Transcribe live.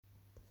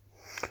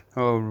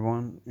Hello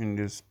everyone, in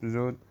this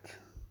episode,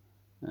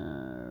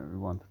 we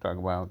want to talk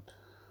about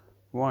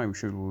why we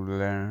should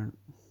learn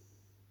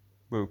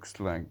books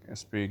like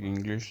speak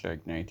English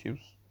like natives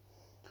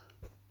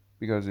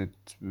because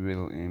it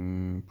will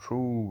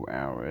improve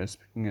our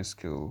speaking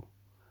skill,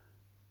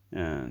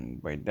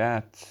 and by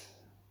that,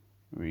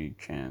 we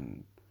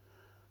can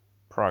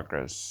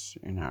progress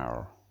in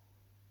our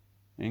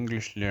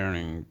English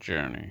learning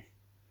journey.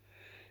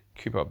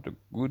 Keep up the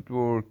good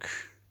work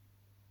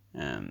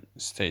and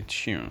stay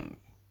tuned.